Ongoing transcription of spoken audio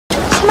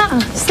What's the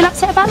matter? Still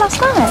upset about last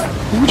night?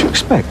 What would you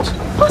expect?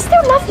 I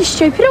still love you,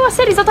 stupid. All I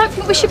said is I don't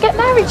think we should get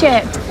married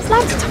yet. There's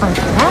loads of time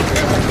for that.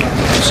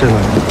 See you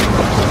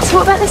later. So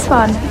what about this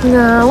one?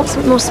 No, I want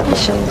something more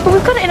special. Well,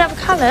 we've got it in other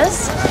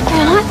colours.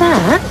 Yeah, I like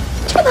that.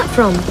 Where'd you get that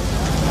from?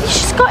 You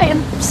just got it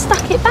and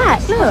stuck it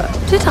back. Look.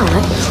 Did I?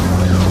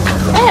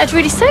 Yeah, it'd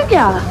really suit you.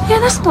 Yeah,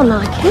 that's more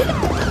like it.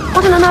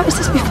 Why didn't I notice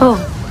this before?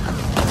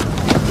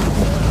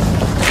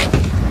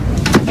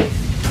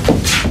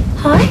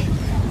 Hi.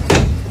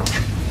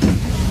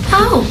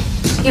 Oh,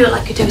 you look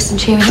like you could do with some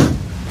cheering up.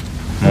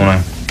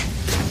 Morning.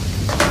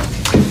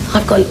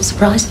 I've got a little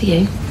surprise for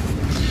you.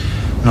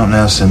 Not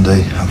now,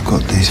 Cindy. I've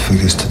got these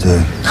figures to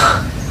do.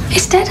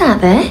 It's dead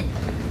out there.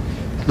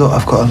 Look,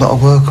 I've got a lot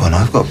of work on.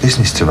 I've got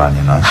business to run,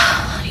 you know.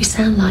 You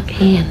sound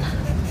like Ian.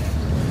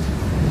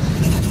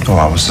 All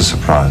right, what's the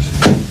surprise?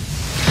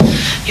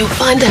 You'll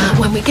find out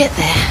when we get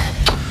there.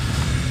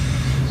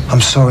 I'm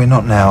sorry,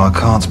 not now. I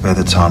can't spare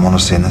the time,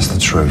 honestly, and that's the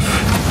truth.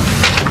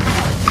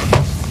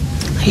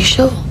 Are you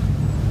sure?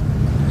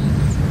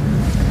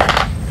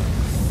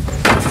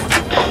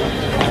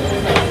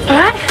 All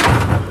right.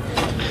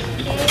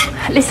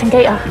 Listen,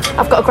 Gator,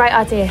 I've got a great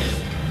idea.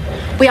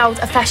 We hold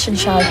a fashion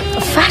show.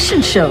 A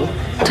fashion show?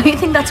 Don't you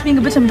think that's being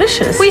a bit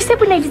ambitious? Well, you said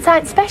we needed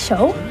something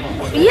special.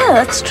 Yeah,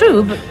 that's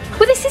true, but...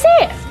 Well, this is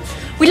it.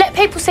 We let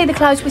people see the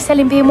clothes we're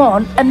selling being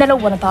worn, and they'll all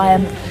want to buy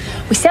them.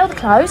 We sell the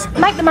clothes,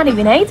 make the money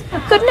we need.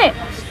 Good, isn't it?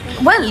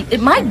 Well,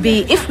 it might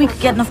be if we could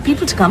get enough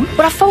people to come.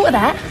 Well, I thought of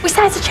that. We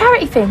say it's a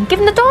charity thing. Give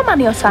them the door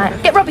money or something.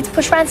 Get Robbie to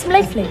push around some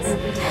leaflets.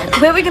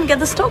 Where are we going to get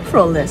the stock for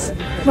all this?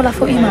 Well, I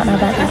thought you might know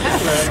about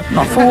that.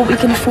 Not for what we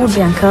can afford,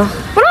 Bianca.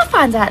 Well, I'll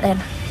find out then.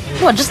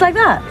 What, just like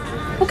that?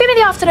 Well, give me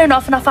the afternoon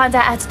off and I'll find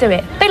out how to do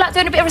it. Be like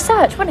doing a bit of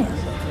research, wouldn't it?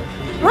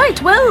 Right,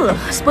 well,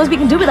 I suppose we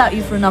can do without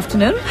you for an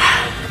afternoon.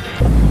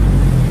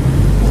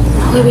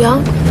 Here we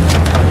are.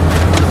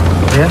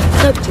 Yeah?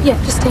 No, yeah,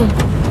 just here.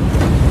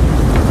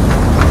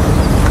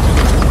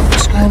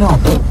 What's going on?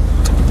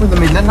 We're in the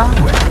middle of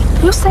nowhere.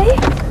 You'll see.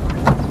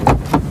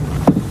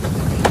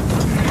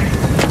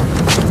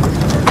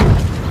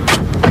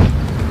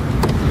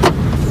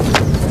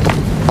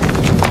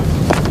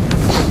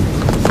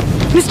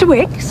 Mr.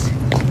 Wicks?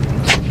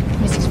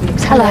 Mrs.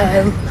 Wicks,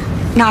 hello.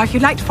 Now, if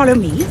you'd like to follow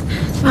me.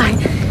 Right.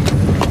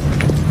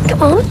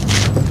 Come on,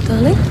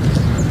 darling.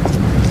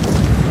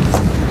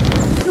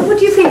 What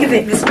do you think of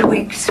it, Mr.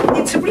 Wicks?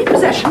 It's a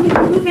repossession. You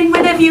can move in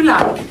whenever you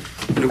like.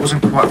 But it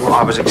wasn't quite what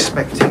I was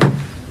expecting.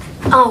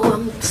 Oh,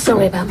 I'm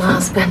sorry about my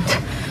husband.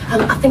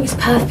 I think it's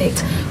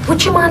perfect.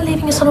 Would you mind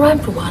leaving us on our own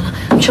for a while?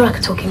 I'm sure I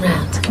could talk him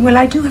round. Well,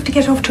 I do have to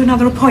get off to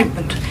another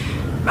appointment.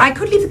 I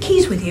could leave the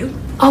keys with you.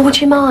 Oh, would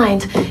you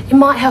mind? It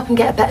might help him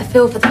get a better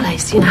feel for the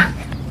place, you know.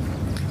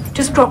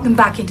 Just drop them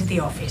back into the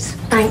office.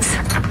 Thanks.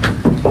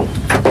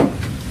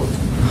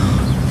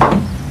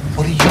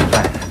 What are you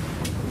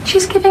planning?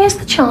 She's giving us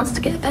the chance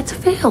to get a better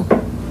feel.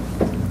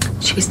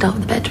 Should we start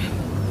with the bedroom?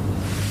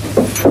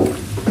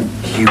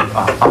 You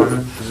are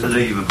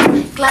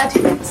unbelievable. Glad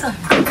you think so. I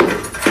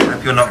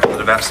hope you're not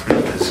bothered about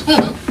splinters.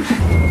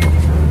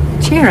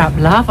 Cheer up,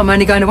 love. I'm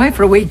only going away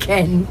for a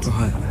weekend.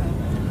 Right.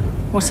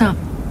 What's up?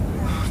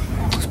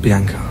 It's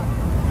Bianca.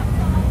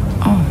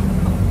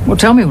 Oh. Well,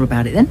 tell me all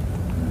about it then.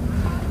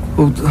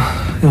 Well, you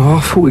know,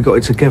 I thought we got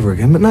it together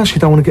again, but now she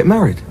don't want to get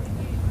married.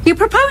 You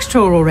proposed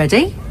to her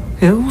already?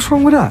 Yeah, what's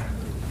wrong with that?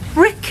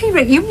 Rick,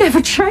 you've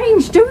never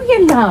changed, do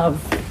you, love?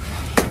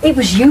 It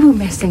was you who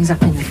messed things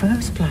up in the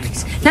first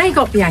place. Now you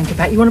got Bianca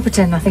back, you want to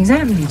pretend nothing's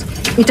happened.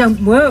 It don't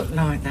work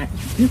like that.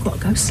 You've got to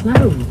go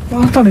slow.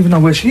 Well, I don't even know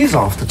where she is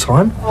half the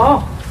time.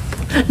 Oh,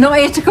 not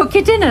here to cook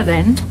your dinner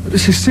then? But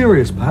this is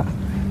serious, Pat.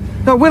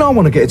 Now, when I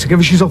want to get it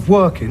together, she's off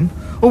working.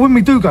 Or when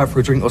we do go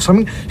for a drink or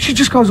something, she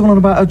just goes on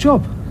about her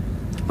job.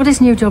 Well, this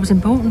new job's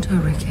important to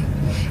her, Ricky.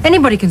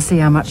 Anybody can see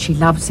how much she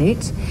loves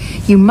it.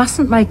 You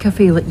mustn't make her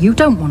feel that you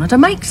don't want her to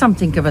make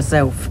something of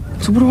herself.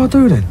 So what do I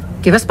do then?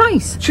 Give her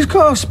space. She's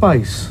got her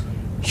space.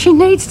 She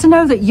needs to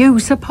know that you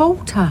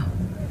support her.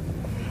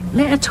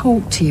 Let her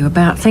talk to you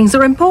about things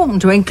that are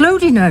important to her,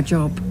 including her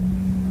job.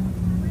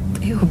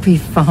 It'll be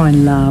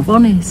fine, love,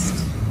 honest.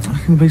 I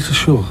can be so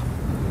sure.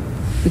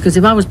 Because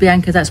if I was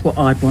Bianca, that's what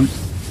I'd want.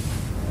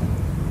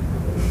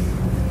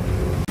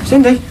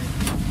 Cindy.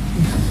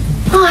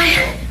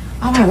 Hi.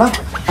 Oh, hello.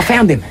 I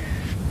found him.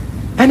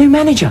 Our new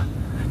manager.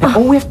 Now,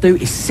 all we have to do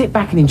is sit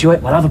back and enjoy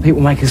it while other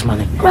people make us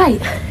money.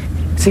 Great.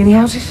 See any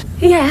houses?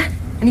 Yeah.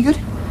 Any good?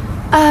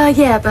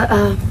 Yeah, but,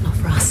 not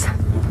for us.